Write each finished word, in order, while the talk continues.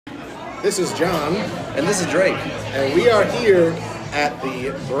This is John, And this is Drake. and we are here at the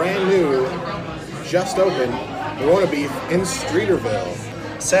brand new, just open Buona beef in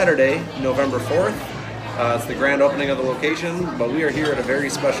Streeterville. Saturday, November 4th. It's the grand opening of the location, but we are here at a very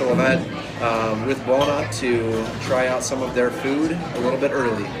special event with Buona to try out some of their food a little bit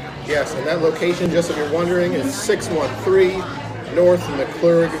early. Yes, and that location, just if you're wondering, is 613 North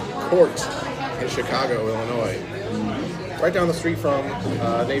McClurg Court in Chicago, Illinois. Right down the street from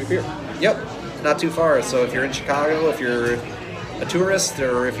Navy Pier. Yep, not too far. So if you're in Chicago, if you're a tourist,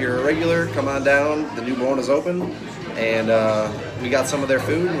 or if you're a regular, come on down. The new Buona's open, and we got some of their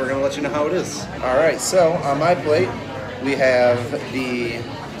food, and we're going to let you know how it is. All right, so on my plate, we have the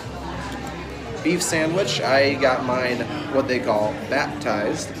beef sandwich. I got mine what they call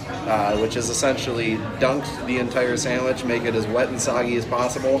baptized, which is essentially dunked the entire sandwich, make it as wet and soggy as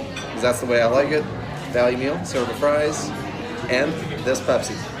possible, because that's the way I like it. Value meal, serve with fries, and this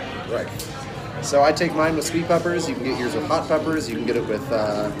Pepsi. Right. So I take mine with sweet peppers. You can get yours with hot peppers. You can get it with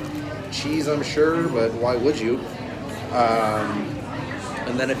cheese, I'm sure, but why would you?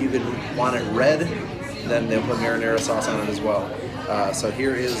 And then if you want it red, then they'll put marinara sauce on it as well. So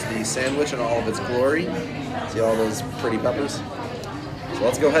here is the sandwich in all of its glory. See all those pretty peppers? So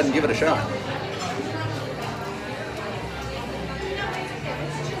let's go ahead and give it a shot.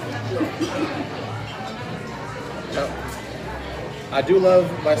 I do love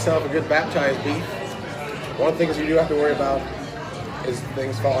myself a good baptized beef. One of the things you do have to worry about is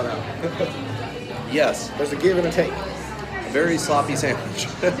things falling out. Yes, There's a give and a take. a very sloppy sandwich,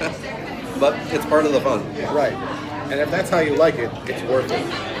 but it's part of the fun. Right. And if that's how you like it, it's worth it.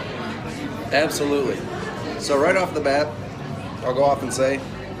 Absolutely. So right off the bat, I'll go off and say,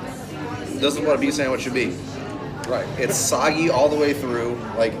 this is what a beef sandwich should be. Right. It's soggy all the way through.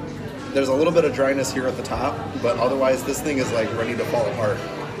 Like, there's a little bit of dryness here at the top, but otherwise this thing is like ready to fall apart,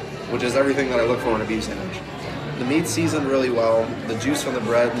 which is everything that I look for in a beef sandwich. The meat's seasoned really well. The juice from the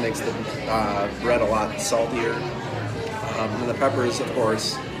bread makes the bread a lot saltier. And the peppers, of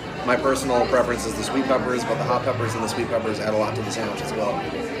course, my personal preference is the sweet peppers, but the hot peppers and the sweet peppers add a lot to the sandwich as well.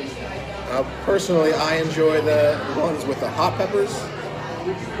 Personally, I enjoy the ones with the hot peppers,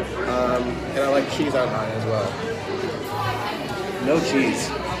 and I like cheese on mine as well. No cheese.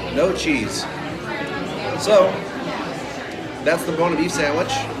 No cheese. So, that's the Buona beef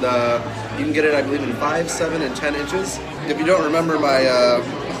sandwich. You can get it, I believe, in 5, 7, and 10 inches. If you don't remember my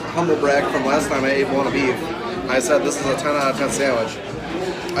humble brag from last time I ate Buona beef, I said this is a 10 out of 10 sandwich.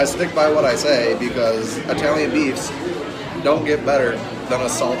 I stick by what I say because Italian beefs don't get better than a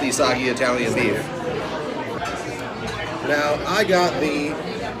salty, soggy Italian beef. Now, I got the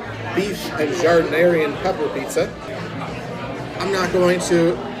beef and jardinarian pepper pizza. I'm not going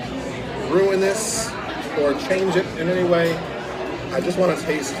to ruin this or change it in any way. I just want to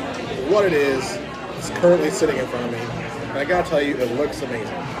taste what it is. It's currently sitting in front of me. And I gotta tell you, it looks amazing.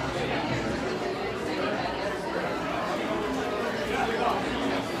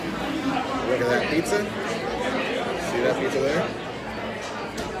 Look at that pizza. See that pizza there?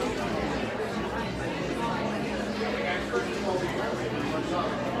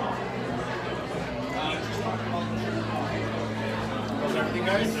 Everything,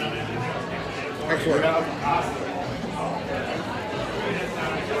 guys? Excellent.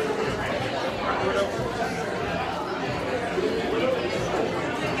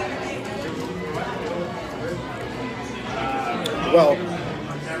 Well,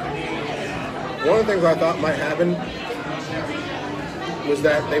 one of the things I thought might happen was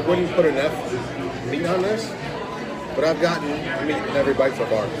that they wouldn't put enough meat on this, but I've gotten meat in every bite so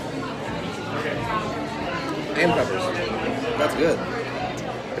far. And peppers. That's good.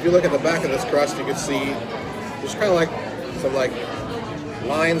 If you look at the back of this crust, you can see there's kind of like some like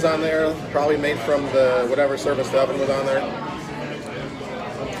lines on there, probably made from the whatever service the oven was on there.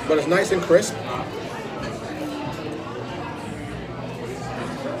 But it's nice and crisp.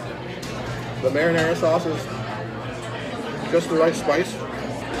 The marinara sauce is just the right spice.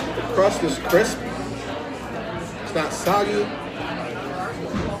 The crust is crisp. It's not soggy.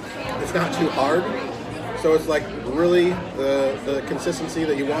 It's not too hard. So it's like really the consistency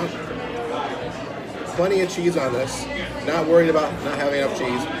that you want. Plenty of cheese on this. Not worried about not having enough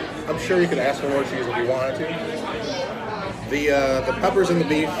cheese. I'm sure you could ask for more cheese if you wanted to. The peppers and the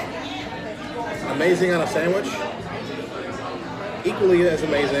beef, amazing on a sandwich. Equally as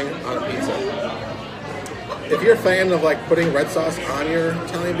amazing on a pizza. If you're a fan of like putting red sauce on your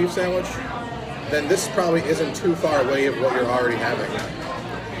Italian beef sandwich, then this probably isn't too far away of what you're already having.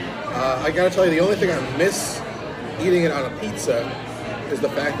 I gotta tell you, the only thing I miss eating it on a pizza is the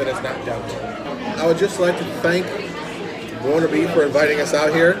fact that it's not dunked. I would just like to thank Buona for inviting us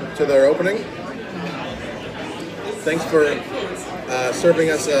out here to their opening. Thanks for serving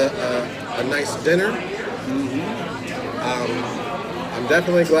us a nice dinner. I'm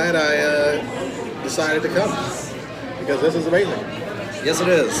definitely glad I decided to come because this is amazing. Yes, it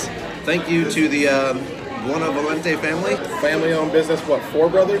is. Thank you to the Buona Valente family. Family-owned business, what, 4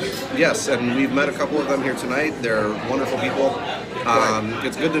 brothers? Yes, and we've met a couple of them here tonight. They're wonderful people.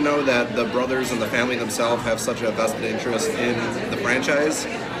 It's good to know that the brothers and the family themselves have such a vested interest in the franchise.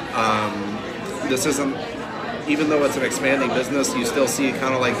 This isn't, even though it's an expanding business, you still see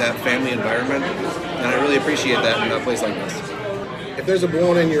kind of like that family environment, and I really appreciate that in a place like this. If there's a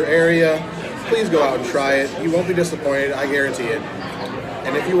Buona in your area, please go out and try it. You won't be disappointed, I guarantee it.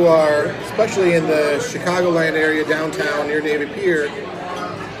 And if you are, especially in the Chicagoland area, downtown near Navy Pier,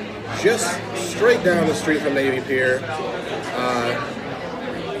 just straight down the street from Navy Pier,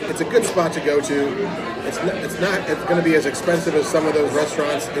 it's a good spot to go to. It's going to be as expensive as some of those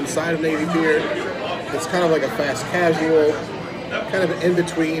restaurants inside of Navy Pier. It's kind of like a fast casual, kind of in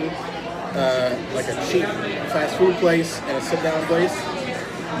between, like a cheap fast food place and a sit-down place.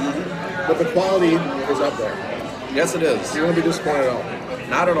 But the quality is up there. Yes, it is. You won't be disappointed at all.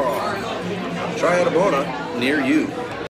 Not at all. Try out a Buona near you.